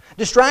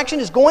 Distraction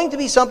is going to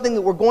be something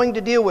that we're going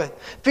to deal with.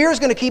 Fear is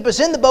going to keep us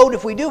in the boat.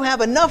 If we do have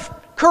enough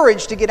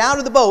courage to get out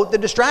of the boat, the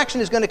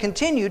distraction is going to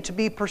continue to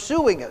be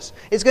pursuing us.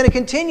 It's going to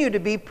continue to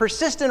be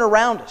persistent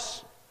around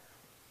us.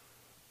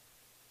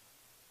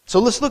 So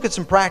let's look at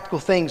some practical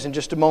things in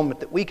just a moment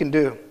that we can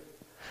do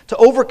to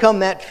overcome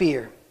that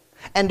fear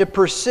and to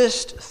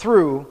persist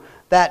through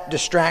that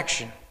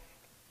distraction.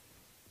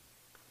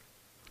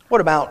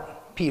 What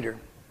about Peter?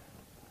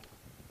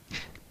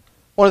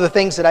 One of the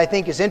things that I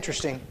think is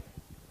interesting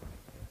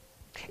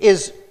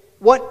is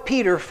what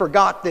Peter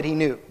forgot that he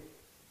knew.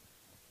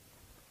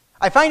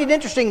 I find it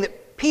interesting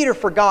that Peter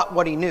forgot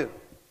what he knew.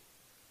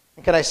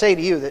 And can I say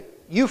to you that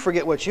you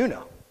forget what you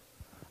know,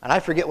 and I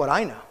forget what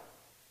I know.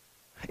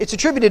 It's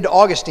attributed to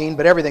Augustine,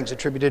 but everything's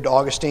attributed to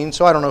Augustine,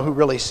 so I don't know who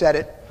really said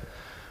it.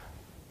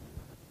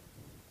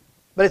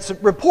 But it's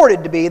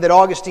reported to be that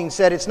Augustine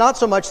said it's not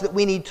so much that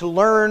we need to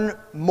learn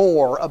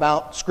more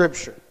about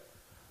Scripture,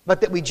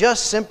 but that we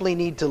just simply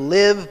need to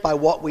live by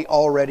what we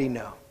already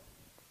know.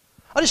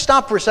 I'll just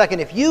stop for a second.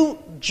 If you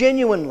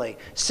genuinely,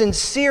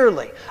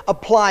 sincerely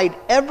applied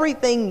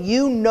everything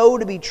you know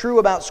to be true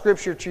about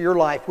Scripture to your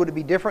life, would it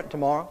be different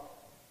tomorrow?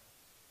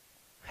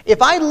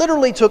 If I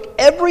literally took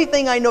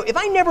everything I know, if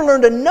I never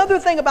learned another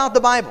thing about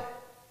the Bible,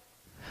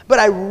 but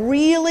I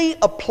really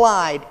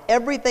applied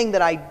everything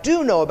that I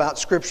do know about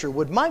Scripture,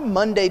 would my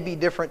Monday be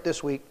different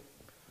this week?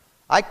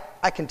 I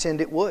contend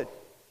it would.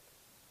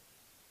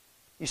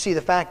 You see,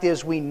 the fact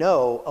is we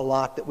know a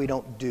lot that we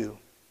don't do.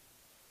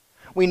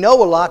 We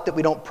know a lot that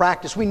we don't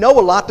practice. We know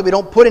a lot that we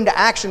don't put into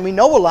action. We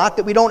know a lot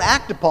that we don't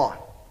act upon.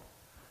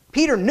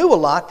 Peter knew a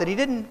lot that he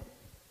didn't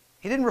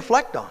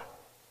reflect on.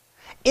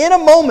 In a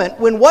moment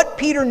when what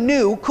Peter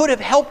knew could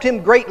have helped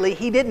him greatly,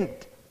 he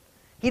didn't.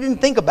 He didn't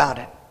think about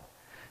it.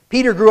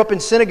 Peter grew up in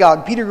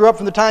synagogue. Peter grew up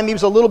from the time he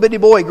was a little bitty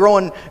boy,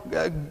 growing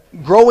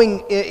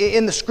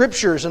in the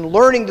Scriptures and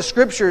learning the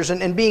Scriptures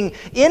and being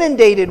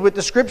inundated with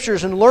the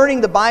Scriptures and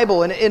learning the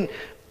Bible. And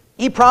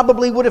he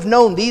probably would have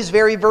known these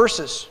very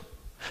verses.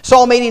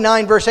 Psalm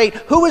 89, verse 8,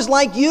 "Who is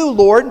like you,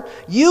 Lord?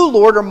 You,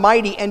 Lord, are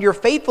mighty, and your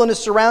faithfulness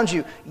surrounds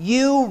you.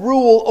 You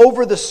rule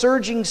over the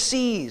surging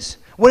seas.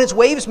 When its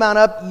waves mount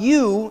up,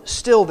 you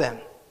still them."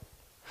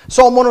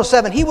 Psalm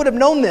 107, he would have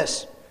known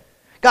this.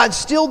 God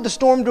stilled the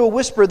storm to a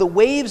whisper. The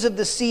waves of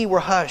the sea were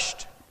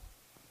hushed.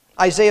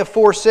 Isaiah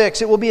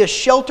 4:6, "It will be a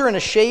shelter and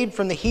a shade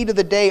from the heat of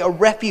the day, a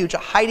refuge, a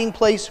hiding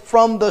place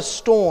from the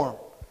storm."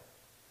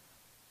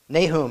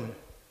 Nahum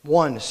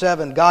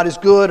 1:7, "God is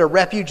good, a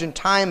refuge in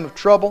time of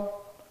trouble."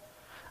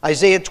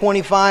 Isaiah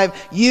 25,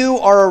 "You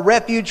are a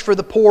refuge for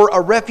the poor,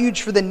 a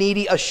refuge for the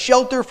needy, a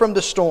shelter from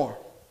the storm."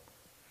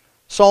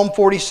 Psalm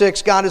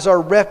 46, "God is our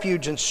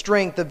refuge and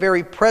strength, a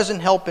very present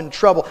help in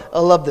trouble." I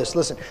love this.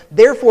 Listen.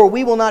 "Therefore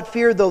we will not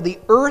fear, though the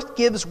earth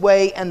gives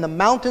way and the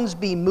mountains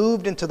be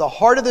moved into the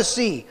heart of the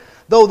sea,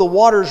 though the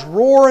waters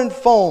roar and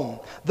foam,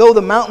 though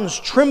the mountains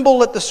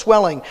tremble at the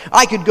swelling."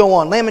 I could go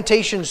on.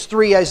 Lamentations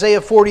 3, Isaiah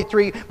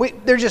 43.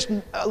 There's just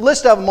a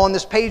list of them on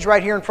this page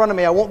right here in front of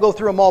me. I won't go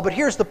through them all, but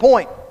here's the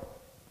point.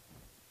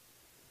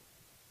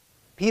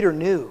 Peter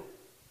knew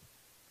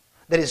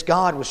that his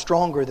God was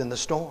stronger than the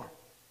storm.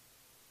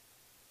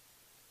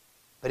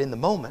 But in the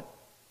moment,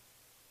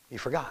 he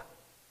forgot.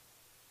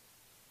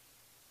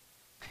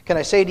 Can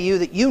I say to you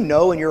that you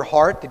know in your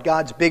heart that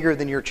God's bigger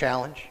than your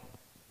challenge?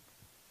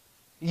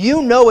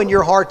 You know in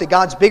your heart that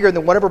God's bigger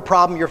than whatever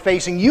problem you're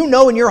facing. You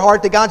know in your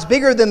heart that God's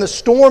bigger than the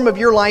storm of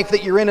your life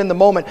that you're in the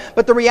moment.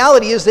 But the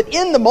reality is that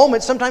in the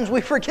moment, sometimes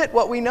we forget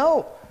what we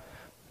know.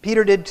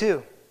 Peter did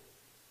too.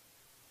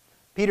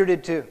 Peter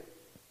did too.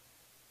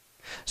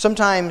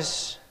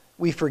 Sometimes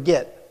we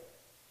forget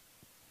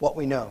what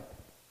we know.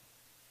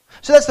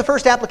 So that's the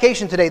first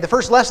application today, the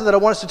first lesson that I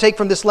want us to take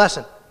from this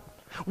lesson.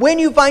 When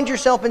you find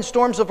yourself in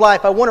storms of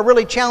life, I want to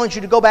really challenge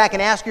you to go back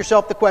and ask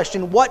yourself the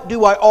question, what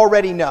do I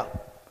already know?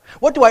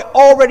 What do I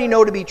already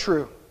know to be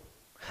true?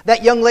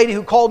 That young lady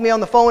who called me on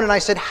the phone and I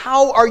said,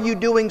 how are you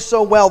doing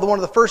so well? One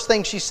of the first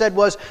things she said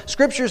was,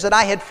 scriptures that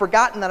I had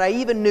forgotten that I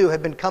even knew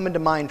had been coming to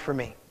mind for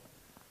me.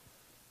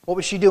 What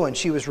was she doing?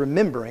 She was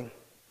remembering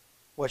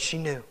what she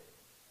knew.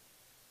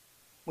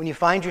 When you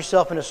find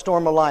yourself in a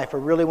storm of life, I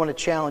really want to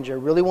challenge you. I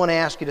really want to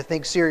ask you to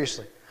think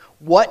seriously.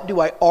 What do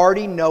I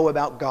already know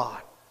about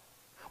God?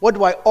 What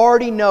do I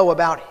already know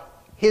about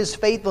His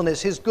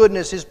faithfulness, His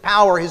goodness, His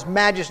power, His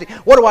majesty?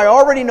 What do I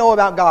already know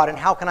about God, and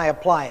how can I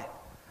apply it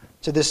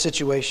to this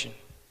situation?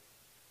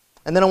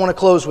 And then I want to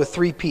close with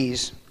 3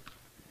 P's.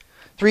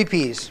 3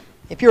 P's.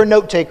 If you're a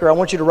note taker, I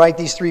want you to write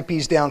these 3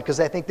 P's down because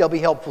I think they'll be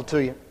helpful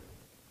to you.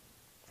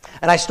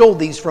 And I stole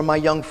these from my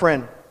young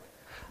friend.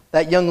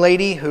 That young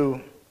lady who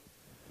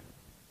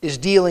is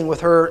dealing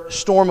with her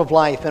storm of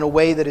life in a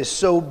way that is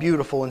so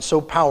beautiful and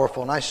so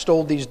powerful. And I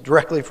stole these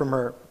directly from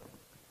her.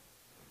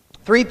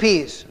 3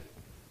 P's.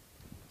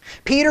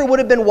 Peter would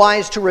have been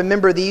wise to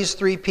remember these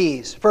 3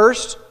 P's.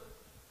 First,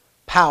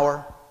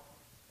 power.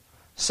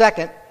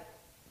 Second,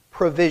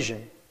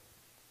 provision.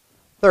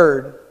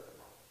 Third,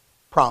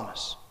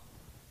 promise.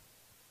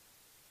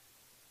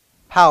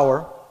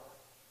 Power,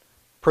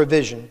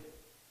 provision,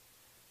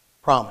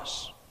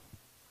 promise.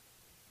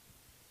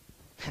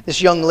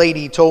 This young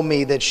lady told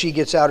me that she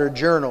gets out her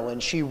journal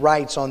and she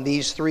writes on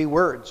these 3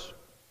 words.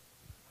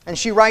 And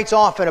she writes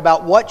often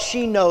about what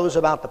she knows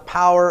about the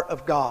power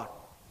of God.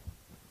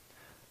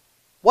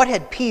 What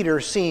had Peter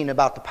seen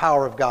about the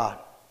power of God?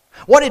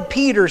 What had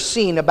Peter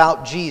seen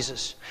about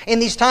Jesus? In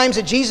these times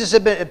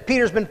that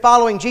Peter's been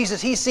following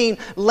Jesus, he's seen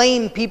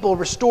lame people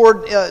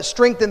restored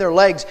strength in their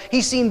legs.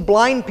 He's seen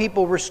blind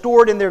people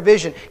restored in their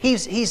vision.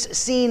 He's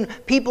seen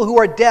people who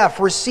are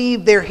deaf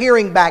receive their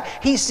hearing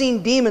back. He's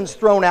seen demons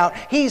thrown out.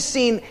 He's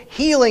seen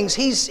healings.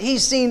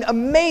 He's seen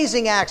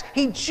amazing acts.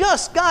 He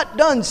just got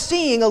done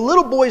seeing a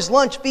little boy's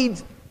lunch feed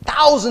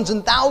thousands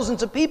and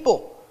thousands of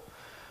people.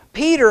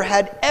 Peter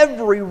had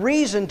every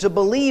reason to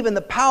believe in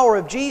the power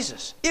of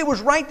Jesus. It was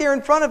right there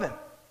in front of him.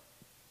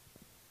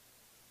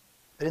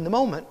 But in the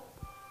moment,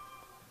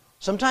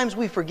 sometimes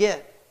we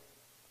forget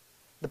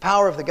the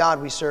power of the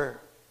God we serve.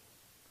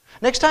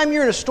 Next time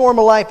you're in a storm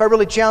of life, I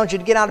really challenge you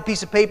to get out a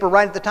piece of paper,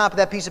 right at the top of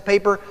that piece of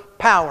paper,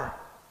 power.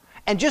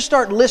 And just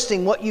start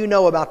listing what you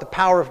know about the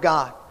power of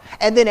God.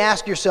 And then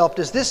ask yourself,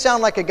 does this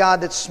sound like a God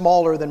that's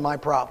smaller than my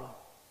problem?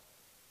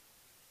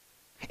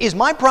 Is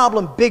my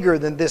problem bigger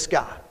than this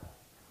God?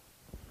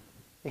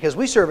 Because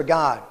we serve a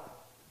God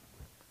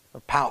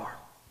of power.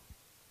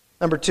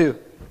 Number 2,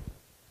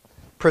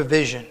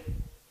 provision.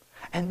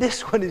 And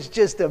this one is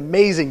just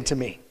amazing to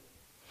me.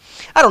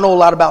 I don't know a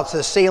lot about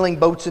the sailing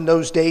boats in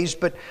those days,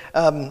 but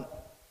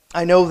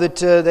I know that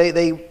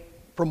they,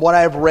 from what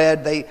I've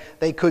read,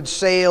 they could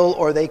sail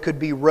or they could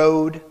be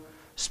rowed.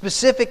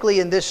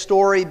 Specifically in this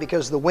story,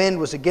 because the wind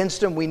was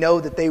against them, we know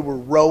that they were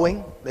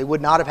rowing. They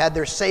would not have had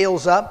their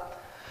sails up.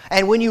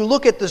 And when you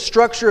look at the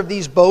structure of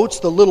these boats,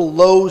 the little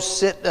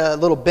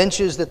little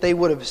benches that they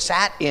would have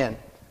sat in,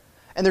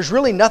 and there's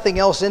really nothing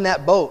else in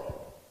that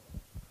boat.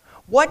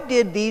 What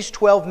did these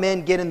 12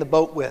 men get in the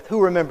boat with?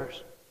 Who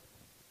remembers?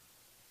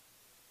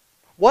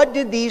 What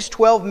did these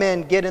 12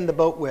 men get in the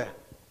boat with?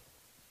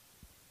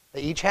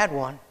 They each had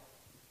one.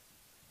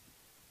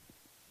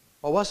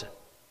 What was it?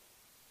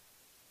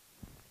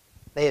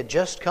 They had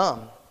just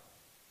come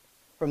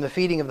from the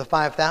feeding of the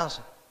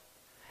 5,000.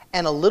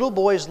 And a little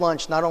boy's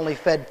lunch not only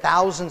fed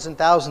thousands and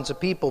thousands of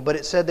people, but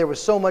it said there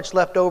was so much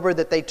left over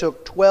that they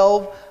took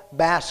 12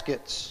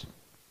 baskets,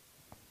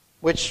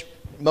 which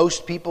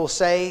most people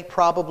say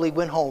probably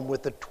went home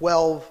with the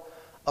 12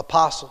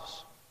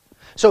 apostles.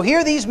 So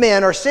here these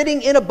men are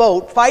sitting in a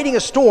boat fighting a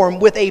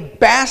storm with a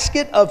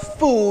basket of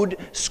food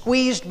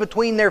squeezed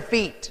between their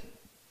feet.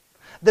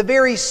 The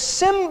very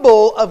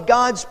symbol of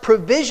God's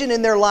provision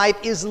in their life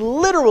is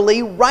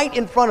literally right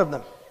in front of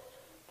them.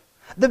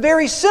 The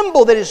very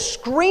symbol that is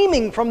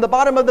screaming from the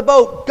bottom of the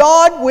boat,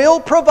 God will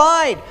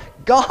provide.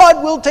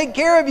 God will take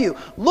care of you.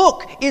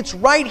 Look, it's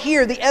right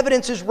here. The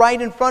evidence is right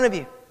in front of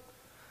you.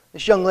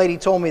 This young lady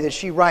told me that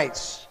she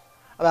writes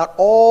about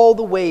all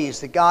the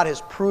ways that God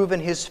has proven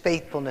His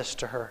faithfulness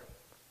to her.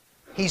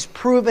 He's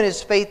proven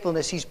His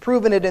faithfulness. He's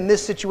proven it in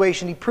this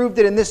situation. He proved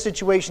it in this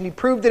situation. He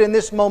proved it in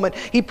this moment.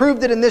 He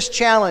proved it in this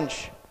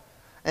challenge.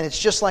 And it's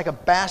just like a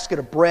basket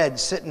of bread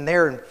sitting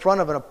there in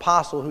front of an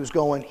apostle who's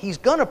going, He's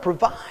going to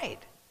provide.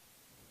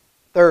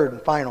 Third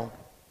and final,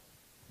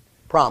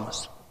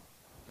 promise.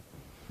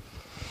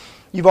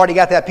 You've already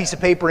got that piece of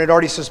paper and it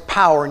already says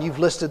power, and you've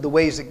listed the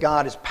ways that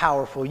God is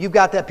powerful. You've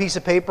got that piece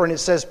of paper and it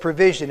says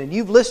provision, and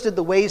you've listed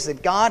the ways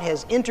that God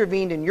has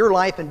intervened in your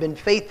life and been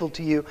faithful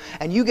to you.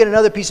 And you get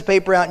another piece of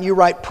paper out and you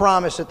write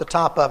promise at the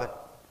top of it.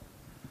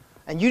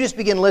 and you just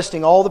begin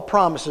listing all the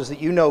promises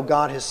that you know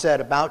God has said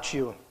about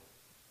you.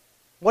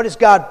 What has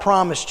God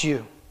promised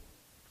you?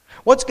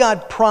 What's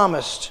God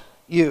promised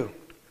you?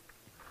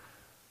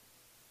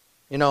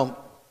 You know,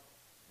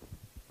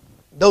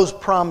 those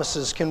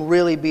promises can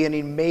really be an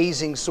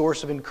amazing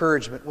source of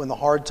encouragement when the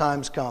hard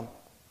times come.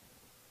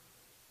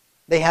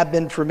 They have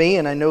been for me,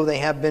 and I know they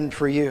have been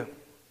for you.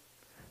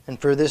 And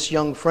for this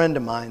young friend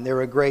of mine,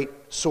 they're a great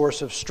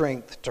source of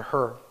strength to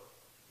her.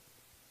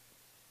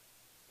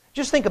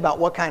 Just think about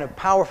what kind of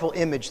powerful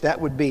image that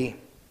would be.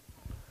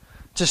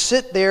 To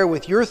sit there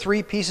with your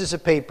 3 pieces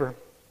of paper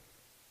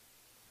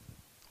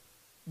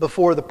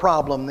before the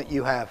problem that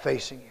you have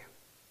facing you.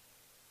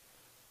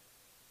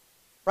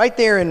 Right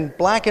there in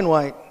black and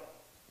white,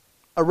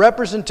 a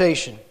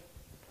representation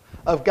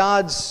of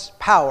God's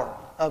power,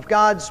 of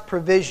God's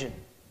provision,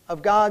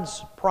 of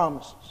God's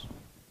promises.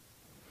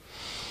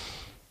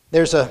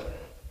 There's a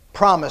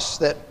promise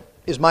that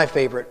is my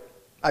favorite.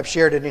 I've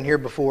shared it in here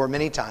before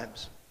many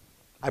times.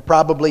 I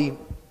probably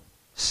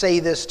say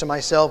this to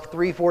myself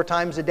 3-4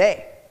 times a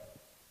day.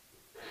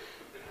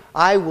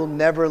 I will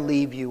never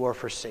leave you or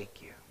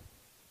forsake you.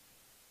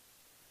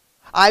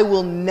 I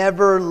will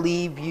never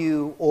leave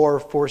you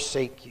or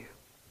forsake you.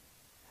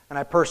 And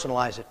I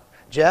personalize it.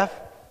 Jeff,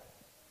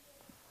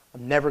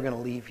 I'm never going to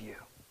leave you.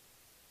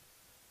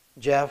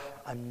 Jeff,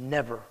 I'm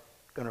never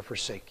going to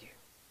forsake you.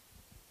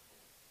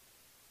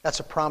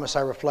 That's a promise I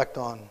reflect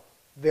on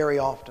very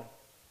often.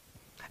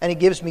 And it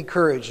gives me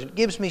courage. It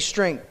gives me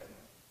strength.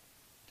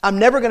 I'm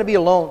never going to be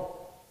alone.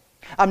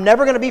 I'm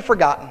never going to be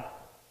forgotten.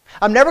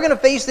 I'm never going to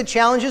face the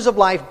challenges of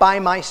life by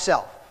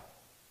myself.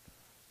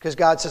 Because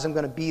God says I'm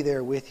going to be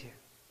there with you.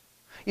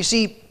 You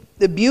see,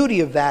 the beauty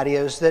of that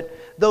is that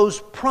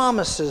those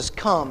promises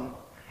come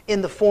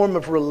in the form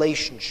of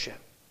relationship.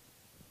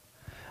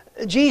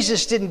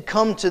 Jesus didn't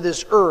come to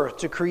this earth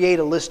to create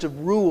a list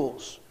of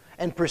rules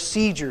and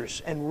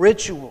procedures and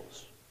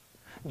rituals.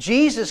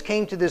 Jesus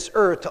came to this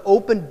earth to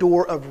open a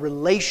door of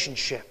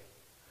relationship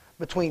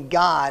between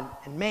God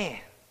and man.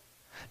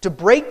 To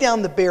break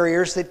down the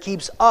barriers that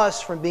keeps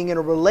us from being in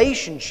a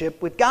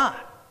relationship with God.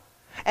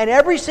 And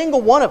every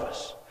single one of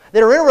us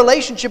that are in a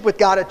relationship with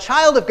God, a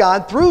child of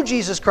God, through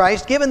Jesus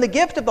Christ, given the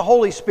gift of the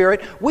Holy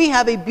Spirit, we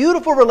have a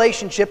beautiful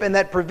relationship, and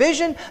that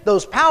provision,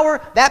 those power,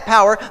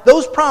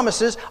 those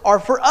promises are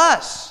for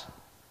us.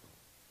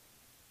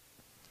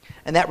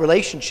 And that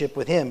relationship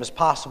with Him is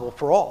possible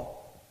for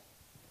all.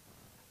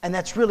 And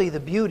that's really the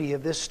beauty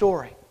of this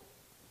story.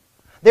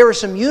 There are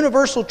some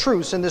universal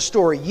truths in this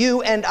story.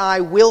 You and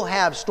I will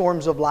have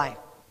storms of life.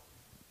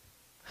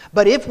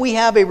 But if we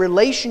have a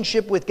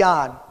relationship with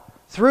God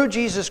through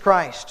Jesus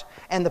Christ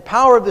and the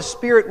power of the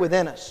Spirit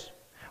within us,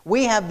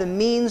 we have the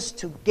means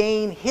to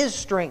gain His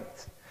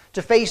strength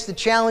to face the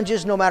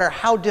challenges no matter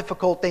how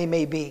difficult they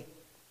may be.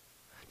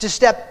 To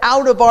step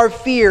out of our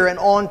fear and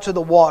onto the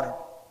water.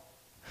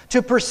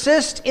 To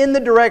persist in the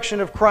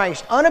direction of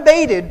Christ,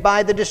 unabated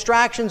by the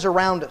distractions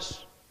around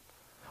us.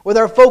 With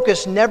our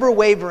focus never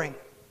wavering.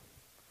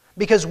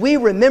 Because we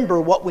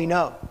remember what we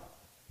know.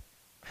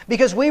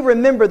 Because we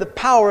remember the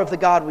power of the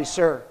God we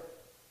serve.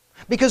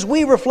 Because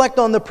we reflect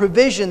on the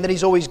provision that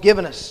He's always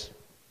given us.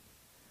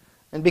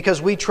 And because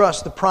we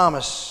trust the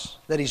promise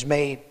that He's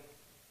made.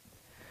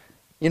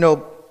 You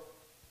know,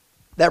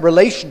 that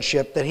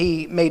relationship that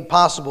He made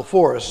possible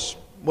for us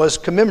was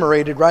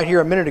commemorated right here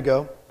a minute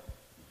ago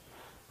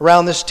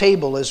around this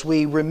table as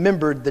we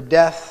remembered the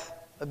death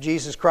of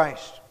Jesus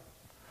Christ.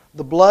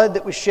 The blood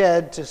that was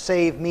shed to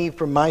save me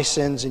from my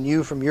sins and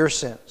you from your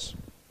sins.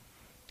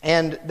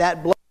 And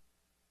that blood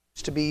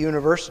continues to be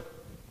universal.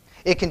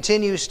 It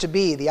continues to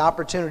be the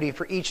opportunity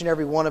for each and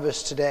every one of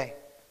us today.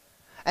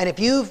 And if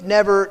you've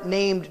never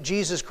named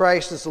Jesus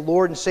Christ as the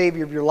Lord and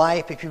Savior of your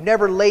life, if you've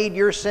never laid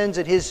your sins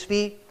at His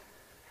feet,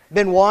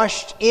 been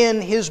washed in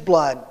His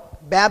blood,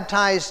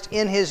 baptized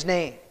in His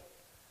name,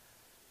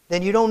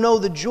 then you don't know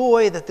the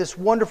joy that this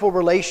wonderful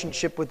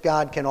relationship with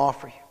God can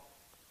offer you.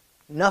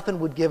 Nothing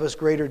would give us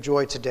greater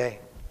joy today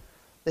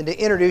than to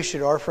introduce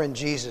you to our friend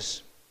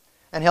Jesus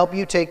and help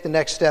you take the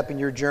next step in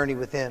your journey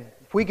with Him.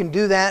 If we can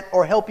do that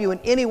or help you in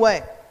any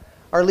way,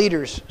 our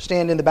leaders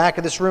stand in the back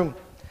of this room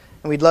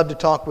and we'd love to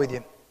talk with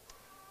you.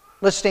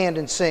 Let's stand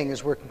and sing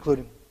as we're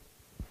concluding.